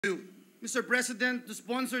Mr. President, to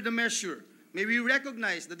sponsor the measure, may we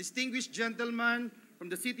recognize the distinguished gentleman from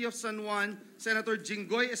the city of San Juan, Senator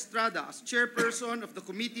Jinggoy Estrada, as chairperson of the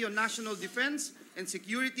Committee on National Defense and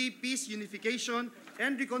Security, Peace, Unification,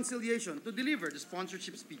 and Reconciliation, to deliver the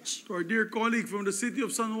sponsorship speech. Our dear colleague from the city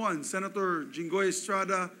of San Juan, Senator Jinggoy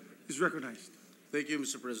Estrada, is recognized. Thank you,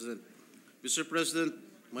 Mr. President. Mr. President,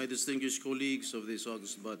 my distinguished colleagues of this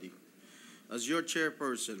august body, as your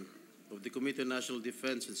chairperson of the Committee on National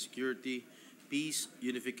Defense and Security, Peace,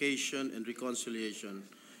 Unification, and Reconciliation,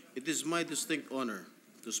 it is my distinct honor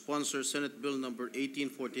to sponsor Senate Bill number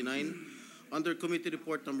 1849 under Committee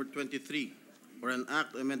Report number 23, or an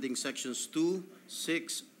act amending sections 2,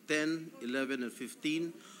 6, 10, 11, and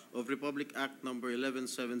 15 of Republic Act number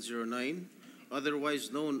 11709,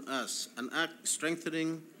 otherwise known as an act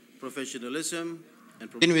strengthening professionalism and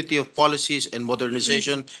continuity of policies and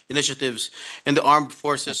modernization initiatives in the armed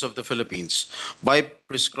forces of the Philippines by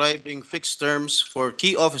prescribing fixed terms for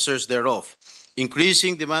key officers thereof,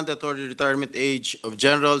 increasing the mandatory retirement age of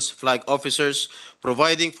generals, flag officers,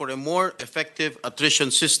 providing for a more effective attrition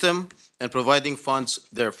system, and providing funds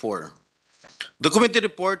therefor. The committee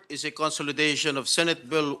report is a consolidation of Senate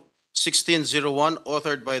Bill 1601,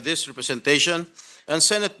 authored by this representation, and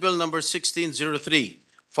Senate Bill number 1603,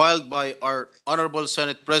 filed by our Honorable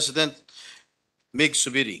Senate President, Mig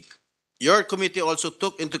Subiri. Your committee also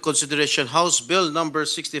took into consideration House Bill number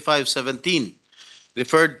 6517,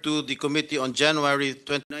 referred to the Committee on January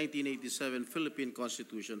 20, 1987 Philippine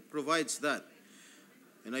Constitution, provides that,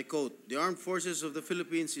 and I quote, "The armed forces of the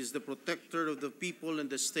Philippines is the protector of the people and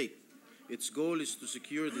the state. Its goal is to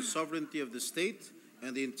secure the sovereignty of the state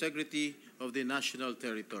and the integrity of the national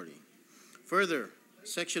territory." Further,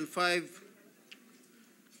 Section 5,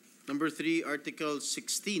 Number 3, Article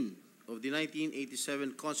 16 of the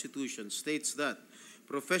 1987 Constitution states that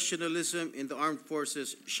professionalism in the armed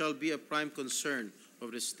forces shall be a prime concern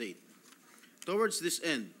of the state. Towards this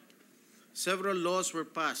end, several laws were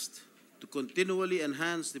passed to continually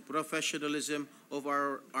enhance the professionalism of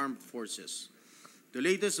our armed forces, the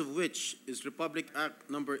latest of which is Republic Act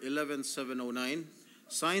number 11709,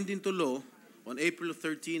 signed into law on April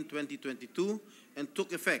 13, 2022, and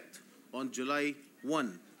took effect on July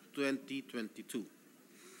 1, 2022.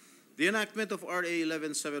 The enactment of RA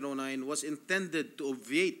 11709 was intended to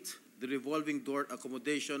obviate the revolving door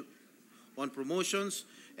accommodation on promotions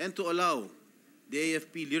and to allow the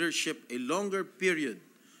AFP leadership a longer period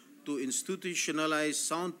to institutionalize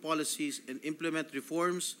sound policies and implement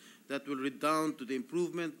reforms that will redound to the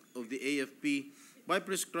improvement of the AFP by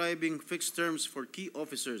prescribing fixed terms for key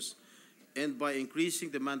officers and by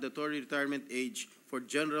increasing the mandatory retirement age for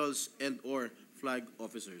generals and/or flag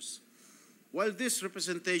officers. While this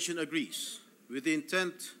representation agrees with the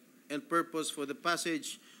intent and purpose for the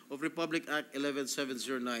passage of Republic Act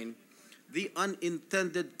 11709, the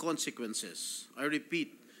unintended consequences, I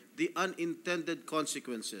repeat, the unintended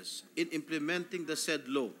consequences in implementing the said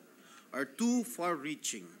law are too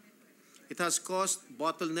far-reaching. It has caused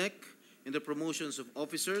bottleneck in the promotions of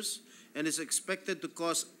officers and is expected to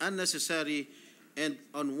cause unnecessary and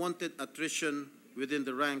unwanted attrition within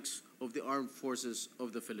the ranks of the armed forces of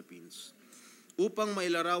the Philippines. Upang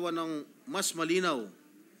mailarawan ng mas malinaw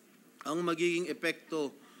ang magiging epekto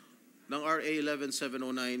ng RA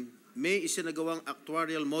 11709, may isinagawang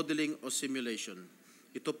actuarial modeling o simulation.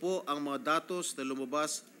 Ito po ang mga datos na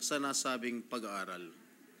lumabas sa nasabing pag-aaral.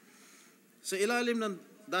 Sa ilalim ng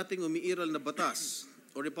dating umiiral na batas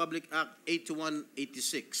o Republic Act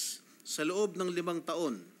 8186, sa loob ng 5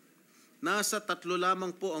 taon, nasa 3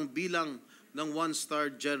 lamang po ang bilang ng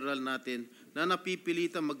one-star general natin na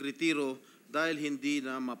napipilitang magretiro dahil hindi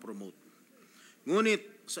na ma-promote.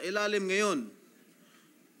 Ngunit sa ilalim ngayon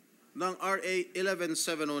ng RA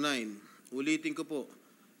 11709, ulitin ko po,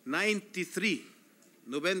 93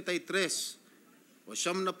 o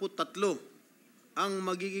 73 ang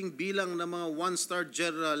magiging bilang ng mga one-star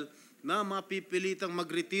general na mapipilitang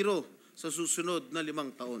magretiro sa susunod na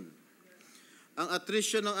 5 taon. Ang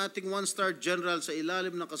attrition ng ating one-star general sa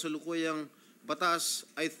ilalim ng kasalukuyang batas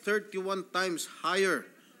ay 31 times higher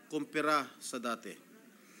kumpara sa dati.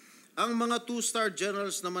 Ang mga 2-star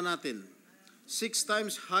generals naman natin, 6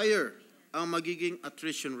 times higher ang magiging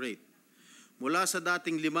attrition rate. Mula sa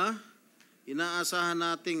dating 5, inaasahan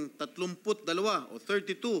nating 32 o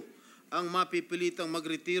 32 ang mapipilitang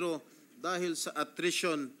magretiro dahil sa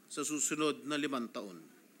attrition sa susunod na 5 taon.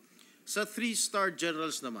 Sa 3-star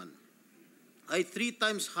generals naman, ay 3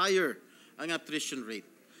 times higher ang attrition rate.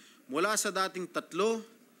 Mula sa dating 3,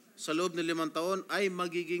 sa loob ng 5 taon ay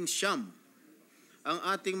magiging 9. Ang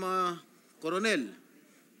ating mga koronel,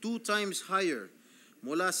 2 times higher.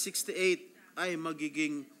 Mula 68 ay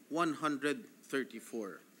magiging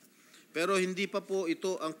 134. Pero hindi pa po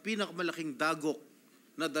ito ang pinakamalaking dagok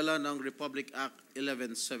na dala ng Republic Act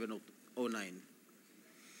 11709.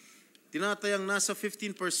 Tinatayang nasa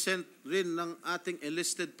 15% rin ng ating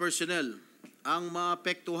enlisted personnel ang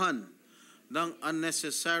maapektuhan ng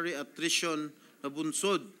unnecessary attrition na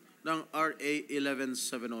bunsod ng RA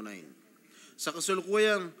 11709. Sa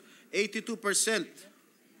kasalukuyang 82%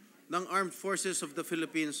 ng Armed Forces of the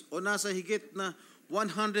Philippines o nasa higit na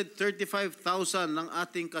 135,000 ng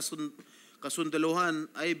ating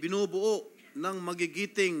kasundaluhan ay binubuo ng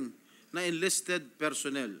magigiting na enlisted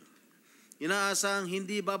personnel. Inaasahang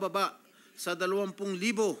hindi bababa sa 20,000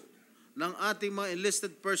 ng ating mga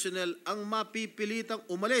enlisted personnel ang mapipilitang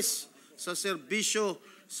umalis sa serbisyo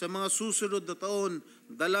sa mga susunod na taon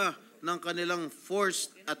dala ng kanilang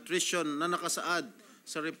forced attrition na nakasaad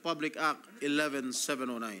sa Republic Act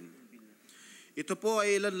 11709. Ito po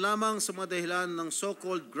ay ilan lamang sa mga dahilan ng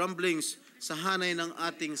so-called grumblings sa hanay ng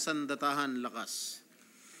ating sandatahan lakas.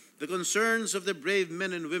 The concerns of the brave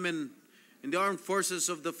men and women in the armed forces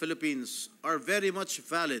of the Philippines are very much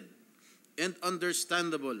valid and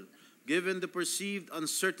understandable given the perceived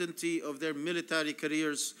uncertainty of their military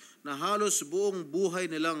careers na halos buong buhay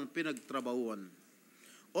nilang pinagtrabahuan.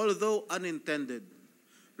 Although unintended,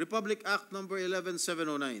 Republic Act No.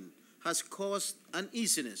 11709 has caused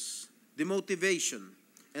uneasiness, demotivation,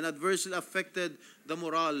 and adversely affected the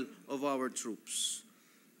morale of our troops.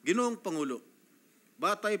 Ginoong Pangulo,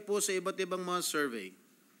 batay po sa iba't ibang mga survey,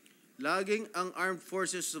 laging ang Armed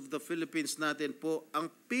Forces of the Philippines natin po ang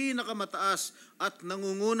pinakamataas at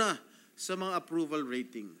nangunguna sa mga approval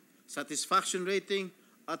rating, satisfaction rating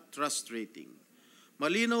at trust rating.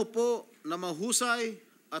 Malinaw po na mahusay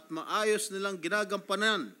at maayos nilang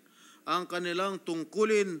ginagampanan ang kanilang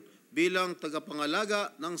tungkulin bilang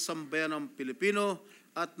tagapangalaga ng sambayanang Pilipino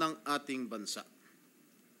at ng ating bansa.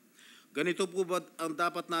 Ganito po ba ang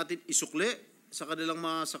dapat natin isukli sa kanilang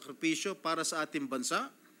mga sakripisyo para sa ating bansa?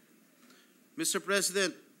 Mr.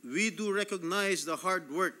 President, we do recognize the hard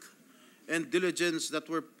work and diligence that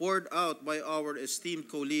were poured out by our esteemed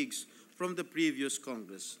colleagues from the previous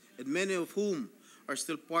Congress, and many of whom are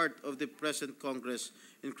still part of the present Congress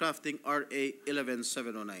in crafting RA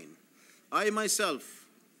 11709. I myself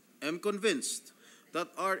am convinced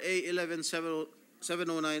that RA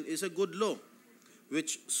 11709 is a good law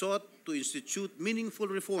which sought to institute meaningful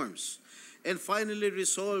reforms and finally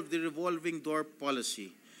resolve the revolving door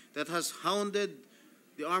policy that has hounded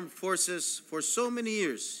the armed forces for so many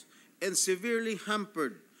years and severely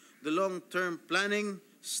hampered the long-term planning,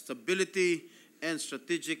 stability, and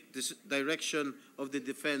strategic direction of the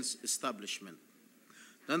defense establishment.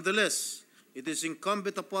 Nonetheless, it is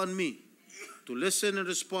incumbent upon me to listen and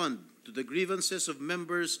respond to the grievances of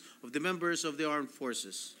the members of the armed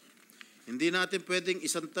forces. Hindi natin pwedeng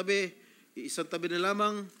isantabi na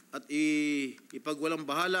lamang at ipagwalang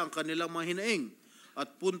bahala ang kanilang mga hinaing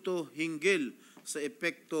at punto hinggil sa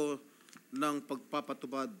epekto ng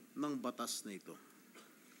pagpapatupad ng batas na ito.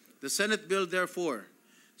 The Senate bill, therefore,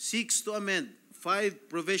 seeks to amend 5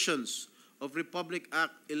 provisions of Republic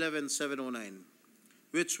Act 11709,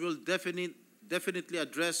 which will definitely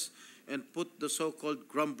address and put the so-called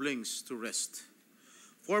grumblings to rest.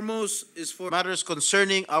 Foremost is for matters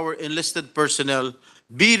concerning our enlisted personnel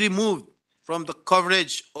be removed from the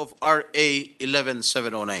coverage of RA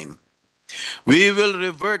 11709. We will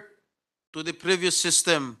revert to the previous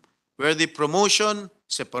system where the promotion,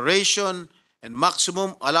 separation, and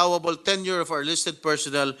maximum allowable tenure of our enlisted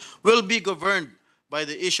personnel will be governed by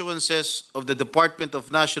the issuances of the Department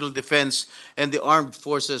of National Defense and the Armed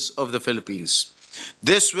Forces of the Philippines.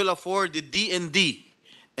 This will afford the DND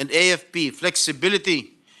and AFP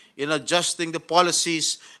flexibility in adjusting the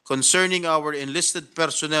policies concerning our enlisted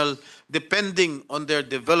personnel depending on their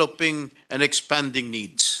developing and expanding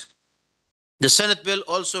needs. The Senate bill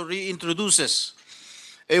also reintroduces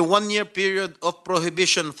a 1-year period of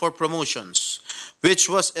prohibition for promotions, which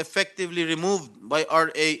was effectively removed by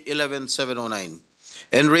RA 11709,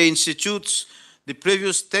 and reinstitutes the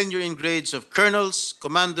previous tenure in grades of colonels,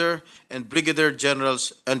 commander, and brigadier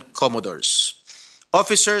generals and commodores.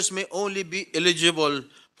 Officers may only be eligible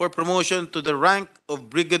for promotion to the rank of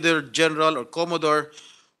brigadier general or commodore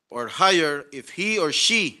or higher if he or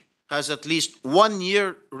she has at least 1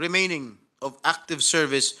 year remaining of active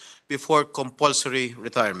service before compulsory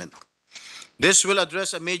retirement. This will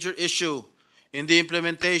address a major issue in the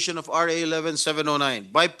implementation of RA 11709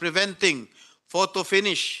 by preventing photo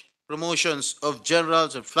finish promotions of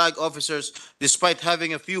generals and flag officers despite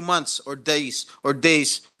having a few months or days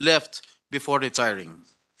left before retiring.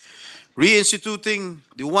 Reinstituting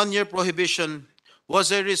the 1-year prohibition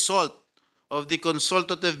was a result of the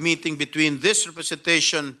consultative meeting between this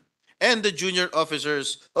representation and the junior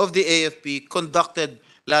officers of the AFP conducted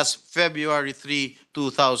last February 3,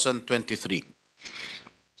 2023.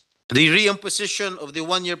 The reimposition of the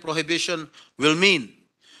one-year prohibition will mean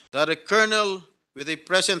that a colonel with a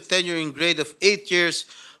present tenuring grade of 8 years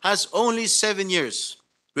has only 7 years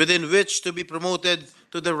within which to be promoted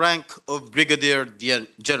to the rank of Brigadier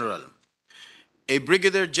General. A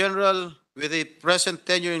Brigadier General with a present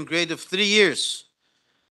tenuring grade of 3 years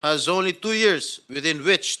has only 2 years within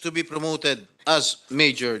which to be promoted as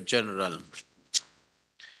Major General.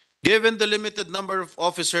 Given the limited number of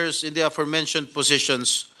officers in the aforementioned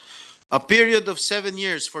positions, a period of 7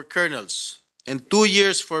 years for colonels and 2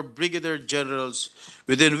 years for brigadier generals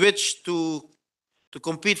within which to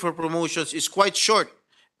compete for promotions is quite short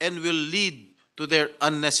and will lead to their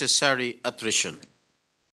unnecessary attrition.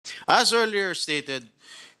 As earlier stated,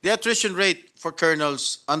 the attrition rate for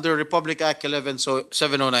colonels under Republic Act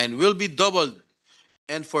 11709 will be doubled,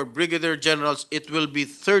 and for brigadier generals, it will be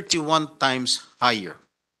 31 times higher.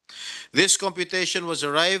 This computation was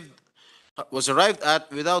arrived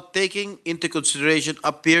at without taking into consideration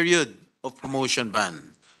a period of promotion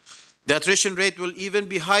ban. The attrition rate will even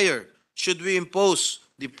be higher should we impose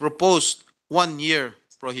the proposed one-year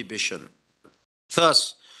prohibition.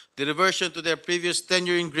 Thus, the reversion to their previous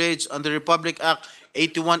tenuring grades under Republic Act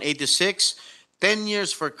 8186, 10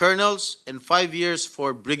 years for colonels and 5 years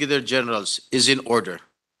for brigadier generals is in order.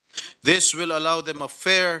 This will allow them a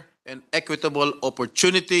fair and equitable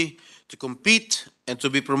opportunity to compete and to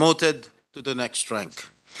be promoted to the next rank.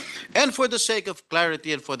 And for the sake of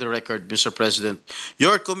clarity and for the record, Mr. President,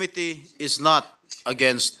 your committee is not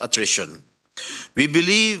against attrition. We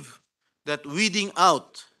believe that weeding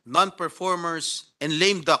out non-performers and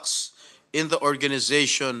lame ducks in the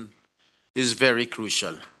organization is very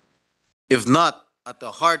crucial, if not at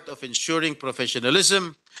the heart of ensuring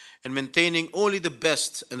professionalism and maintaining only the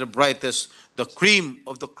best and the brightest, the cream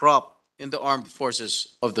of the crop in the armed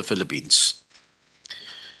forces of the Philippines.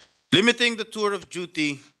 Limiting the tour of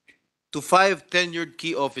duty to 5 tenured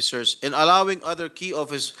key officers and allowing other key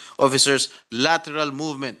officers lateral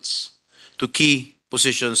movements to key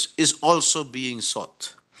positions is also being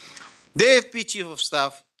sought. The AFP Chief of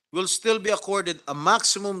Staff will still be accorded a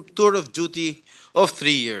maximum tour of duty of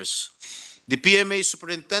 3 years. The PMA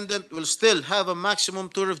Superintendent will still have a maximum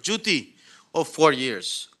tour of duty of 4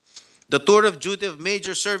 years. The tour of duty of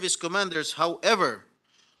major service commanders, however,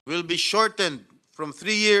 will be shortened from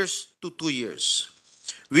 3 years to 2 years.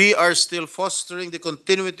 We are still fostering the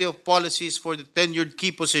continuity of policies for the tenured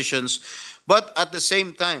key positions, but at the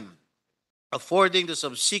same time, affording the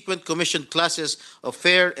subsequent commissioned classes a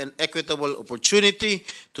fair and equitable opportunity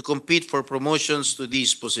to compete for promotions to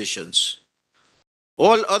these positions.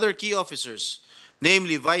 All other key officers,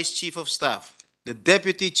 namely Vice Chief of Staff, the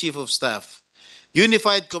Deputy Chief of Staff,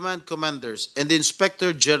 Unified Command Commanders, and the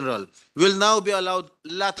Inspector General will now be allowed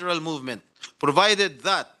lateral movement, provided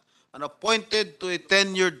that an appointed to a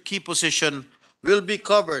tenured key position will be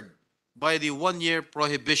covered by the one-year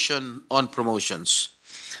prohibition on promotions.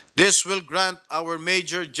 This will grant our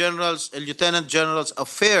major generals and lieutenant generals a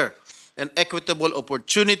fair and equitable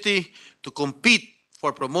opportunity to compete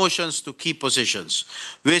for promotions to key positions,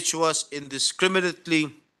 which was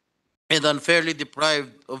indiscriminately and unfairly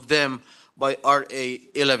deprived of them by RA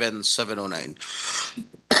 11709.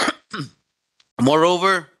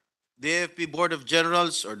 Moreover, the AFP Board of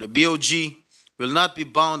Generals, or the BOG, will not be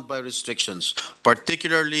bound by restrictions,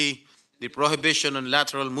 particularly the prohibition on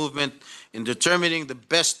lateral movement in determining the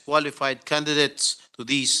best qualified candidates to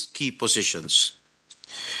these key positions.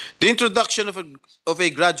 The introduction of a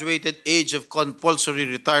graduated age of compulsory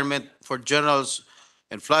retirement for generals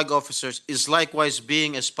and flag officers is likewise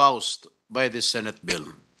being espoused by the Senate bill.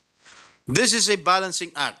 This is a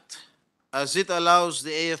balancing act, as it allows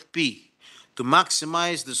the AFP to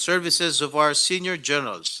maximize the services of our senior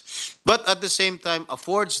generals, but at the same time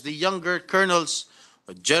affords the younger colonels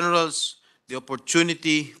or generals the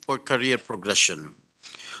opportunity for career progression.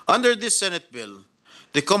 Under this Senate bill,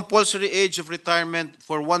 the compulsory age of retirement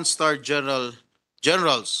for one-star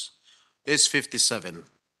generals is 57.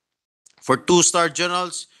 For two-star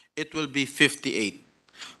generals, it will be 58.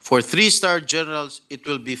 For three-star generals, it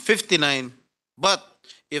will be 59. But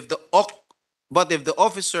if the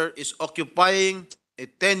officer is occupying a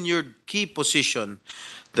tenured key position,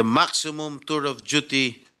 the maximum tour of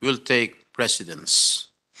duty will take precedence.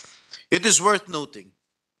 It is worth noting,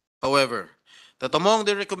 however, that among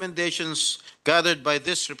the recommendations gathered by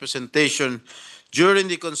this representation during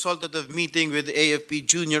the consultative meeting with the AFP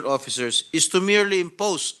junior officers is to merely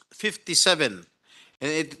impose 57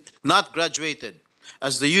 and it not graduated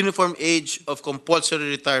as the uniform age of compulsory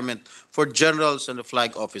retirement for generals and the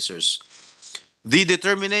flag officers. The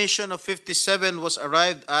determination of 57 was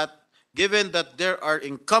arrived at given that there are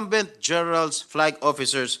incumbent generals, flag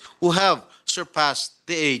officers who have surpassed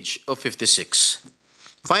the age of 56.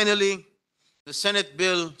 Finally, the Senate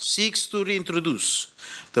bill seeks to reintroduce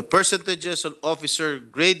the percentages on officer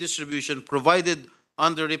grade distribution provided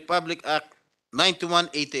under Republic Act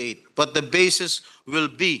 9188, but the basis will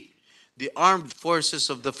be the Armed Forces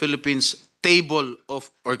of the Philippines Table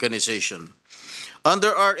of Organization.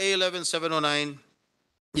 Under RA 11709,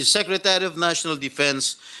 the Secretary of National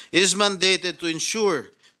Defense is mandated to ensure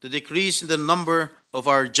the decrease in the number of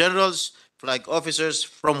our generals, flag officers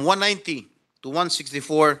from 190 to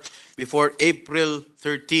 164 before April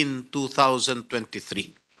 13,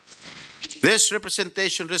 2023. This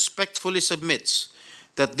representation respectfully submits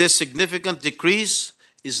that this significant decrease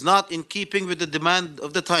is not in keeping with the demand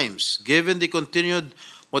of the times, given the continued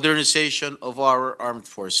modernization of our armed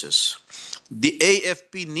forces. The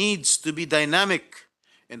AFP needs to be dynamic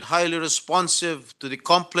and highly responsive to the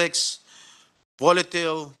complex,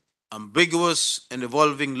 volatile, ambiguous, and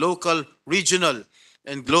evolving local, regional,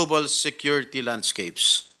 and global security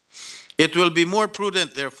landscapes. It will be more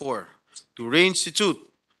prudent, therefore, to reinstitute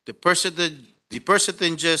the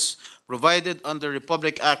percentages provided under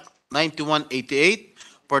Republic Act 9188,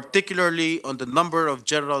 particularly on the number of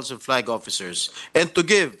generals and flag officers, and to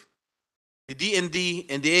give the DND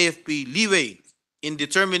and the AFP leeway in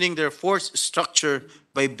determining their force structure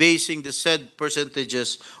by basing the said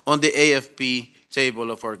percentages on the AFP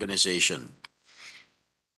Table of Organization.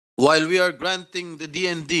 While we are granting the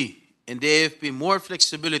DND and the AFP more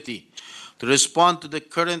flexibility to respond to the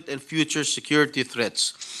current and future security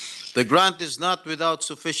threats, the grant is not without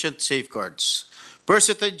sufficient safeguards.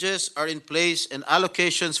 Percentages are in place and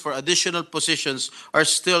allocations for additional positions are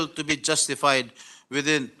still to be justified with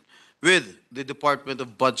the Department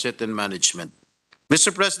of Budget and Management.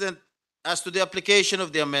 Mr. President, as to the application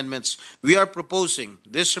of the amendments, we are proposing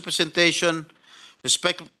this representation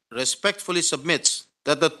respectfully submits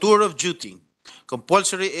that the tour of duty,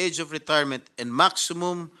 compulsory age of retirement, and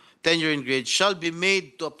maximum tenure in grade shall be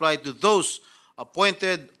made to apply to those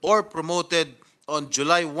appointed or promoted on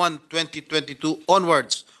July 1, 2022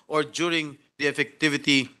 onwards or during the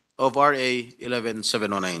effectivity of RA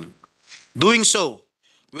 11709. Doing so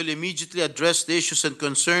will immediately address the issues and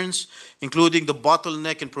concerns, including the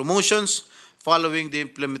bottleneck in promotions following the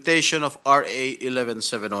implementation of RA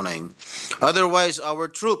 11709. Otherwise, our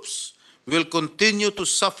troops will continue to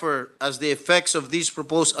suffer as the effects of these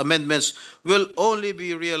proposed amendments will only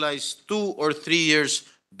be realized 2 or 3 years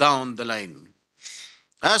down the line.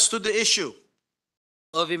 As to the issue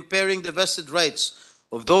of impairing the vested rights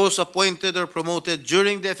of those appointed or promoted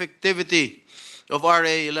during the effectivity of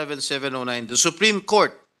RA 11709, the Supreme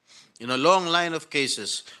Court, in a long line of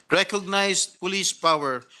cases, recognized police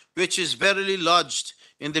power, which is verily lodged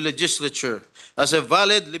in the legislature, as a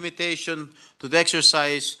valid limitation to the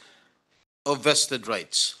exercise of vested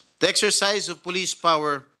rights. The exercise of police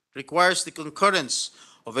power requires the concurrence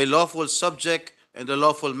of a lawful subject and a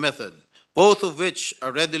lawful method, both of which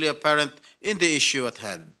are readily apparent in the issue at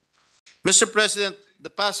hand. Mr. President, the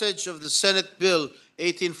passage of the Senate Bill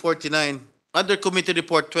 1849 under Committee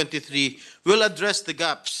Report 23 will address the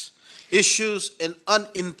gaps, issues, and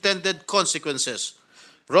unintended consequences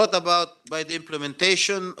brought about by the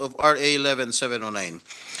implementation of RA 11709.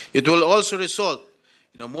 It will also result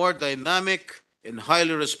in a more dynamic and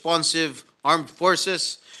highly responsive armed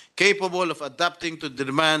forces capable of adapting to the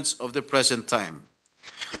demands of the present time.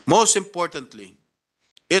 Most importantly,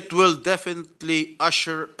 it will definitely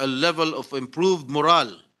usher a level of improved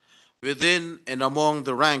morale within and among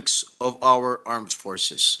the ranks of our armed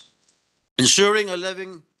forces. Ensuring a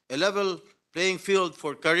level playing field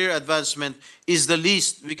for career advancement is the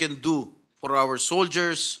least we can do for our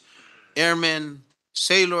soldiers, airmen,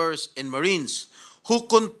 sailors, and Marines who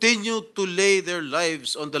continue to lay their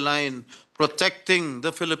lives on the line protecting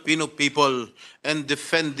the Filipino people and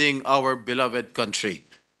defending our beloved country.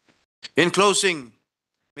 In closing,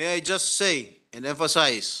 may I just say and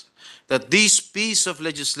emphasize that this piece of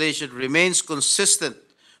legislation remains consistent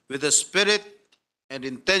with the spirit and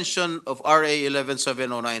intention of RA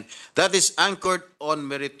 11709 that is anchored on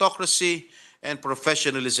meritocracy and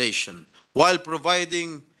professionalization, while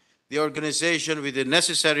providing the organization with the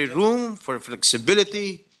necessary room for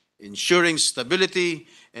flexibility, ensuring stability,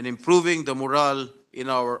 and improving the morale in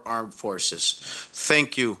our armed forces.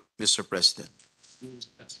 Thank you, Mr. President.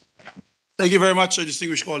 Thank you very much,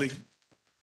 distinguished colleague.